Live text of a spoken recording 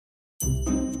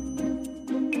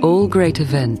All great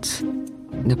events,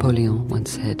 Napoleon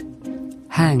once said,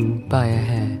 hang by a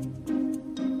hair.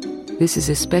 This is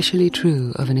especially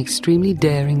true of an extremely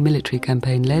daring military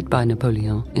campaign led by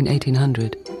Napoleon in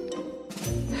 1800.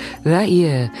 That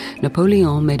year,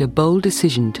 Napoleon made a bold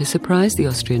decision to surprise the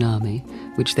Austrian army,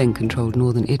 which then controlled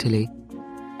northern Italy,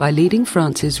 by leading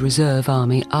France's reserve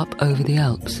army up over the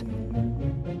Alps.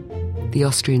 The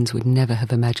Austrians would never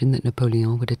have imagined that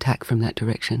Napoleon would attack from that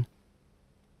direction.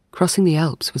 Crossing the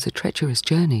Alps was a treacherous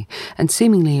journey, and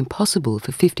seemingly impossible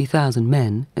for 50,000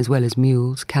 men, as well as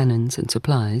mules, cannons, and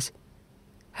supplies.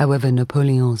 However,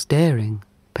 Napoleon's daring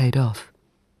paid off.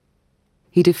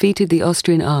 He defeated the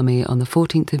Austrian army on the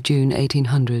 14th of June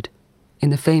 1800 in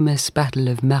the famous Battle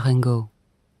of Marengo.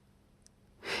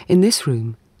 In this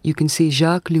room, you can see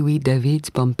Jacques-Louis David's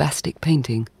bombastic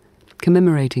painting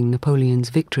commemorating Napoleon's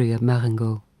victory at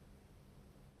Marengo.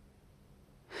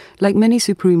 Like many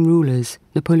supreme rulers,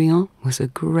 Napoleon was a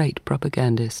great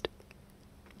propagandist.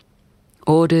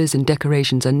 Orders and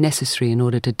decorations are necessary in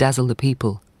order to dazzle the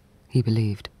people, he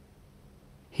believed.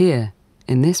 Here,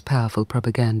 in this powerful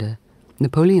propaganda,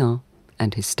 Napoleon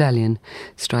and his stallion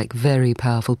strike very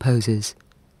powerful poses.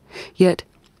 Yet,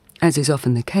 as is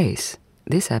often the case,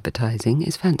 this advertising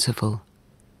is fanciful.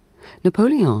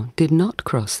 Napoleon did not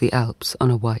cross the Alps on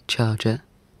a white charger.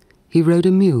 He rode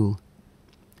a mule,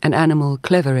 an animal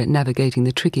clever at navigating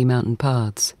the tricky mountain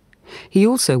paths. He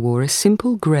also wore a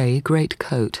simple grey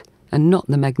greatcoat and not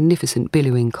the magnificent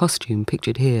billowing costume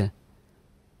pictured here.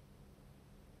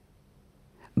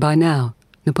 By now,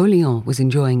 Napoleon was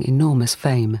enjoying enormous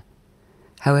fame.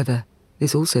 However,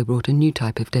 this also brought a new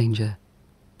type of danger,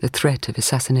 the threat of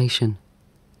assassination.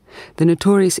 The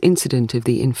notorious incident of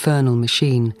the infernal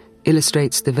machine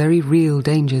illustrates the very real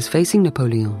dangers facing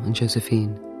Napoleon and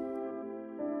Josephine.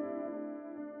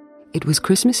 It was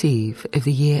Christmas Eve of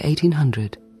the year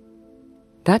 1800.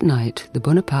 That night, the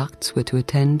Bonapartes were to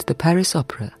attend the Paris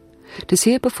Opera to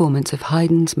see a performance of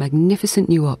Haydn's magnificent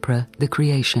new opera, The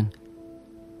Creation.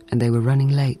 And they were running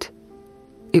late.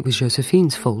 It was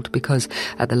Josephine's fault because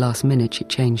at the last minute she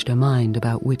changed her mind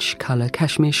about which colour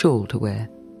cashmere shawl to wear.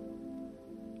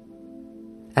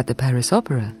 At the Paris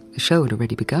Opera, the show had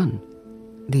already begun.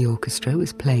 The orchestra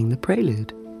was playing the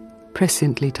prelude,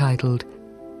 presciently titled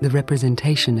The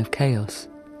Representation of Chaos.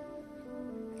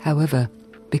 However,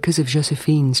 because of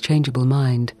Josephine's changeable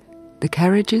mind, the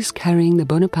carriages carrying the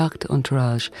Bonaparte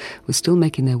entourage were still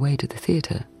making their way to the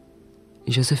theatre.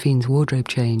 Josephine's wardrobe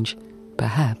change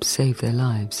perhaps saved their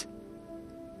lives.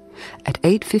 At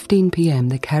 8:15 p.m,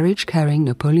 the carriage carrying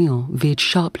Napoleon veered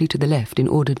sharply to the left in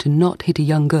order to not hit a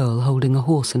young girl holding a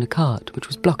horse and a cart which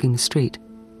was blocking the street.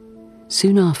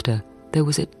 Soon after, there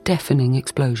was a deafening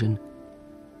explosion.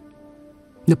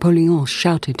 Napoleon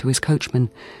shouted to his coachman,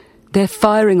 "They're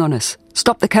firing on us!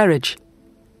 Stop the carriage!"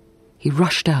 He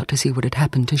rushed out to see what had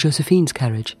happened to Josephine's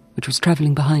carriage, which was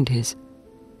travelling behind his.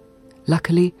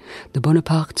 Luckily, the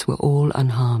Bonapartes were all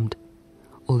unharmed,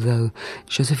 although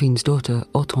Josephine's daughter,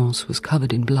 Hortense, was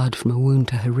covered in blood from a wound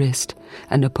to her wrist,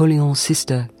 and Napoleon's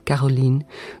sister, Caroline,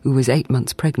 who was 8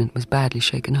 months pregnant, was badly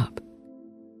shaken up.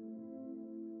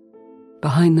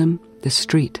 Behind them, the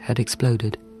street had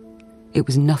exploded. It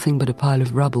was nothing but a pile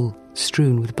of rubble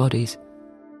strewn with bodies.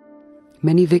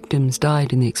 Many victims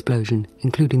died in the explosion,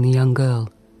 including the young girl.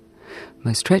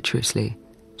 Most treacherously,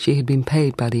 she had been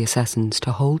paid by the assassins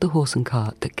to hold the horse and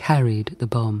cart that carried the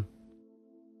bomb.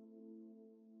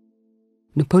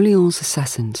 Napoleon's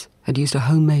assassins had used a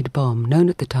homemade bomb known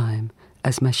at the time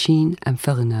as Machine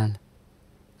Infernale,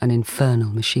 an infernal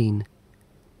machine.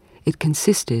 It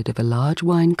consisted of a large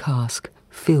wine cask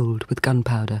filled with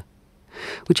gunpowder,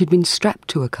 which had been strapped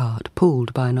to a cart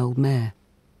pulled by an old mare.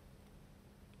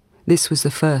 This was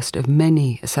the first of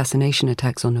many assassination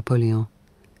attacks on Napoleon,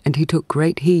 and he took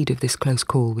great heed of this close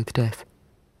call with death.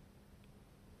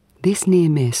 This near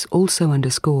miss also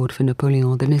underscored for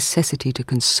Napoleon the necessity to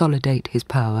consolidate his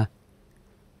power.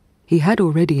 He had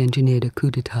already engineered a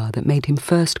coup d'etat that made him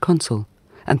first consul,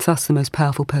 and thus the most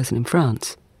powerful person in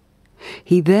France.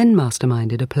 He then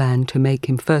masterminded a plan to make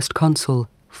him first consul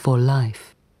for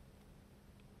life.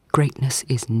 "Greatness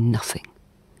is nothing,"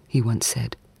 he once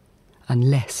said,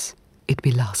 "unless it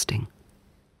be lasting."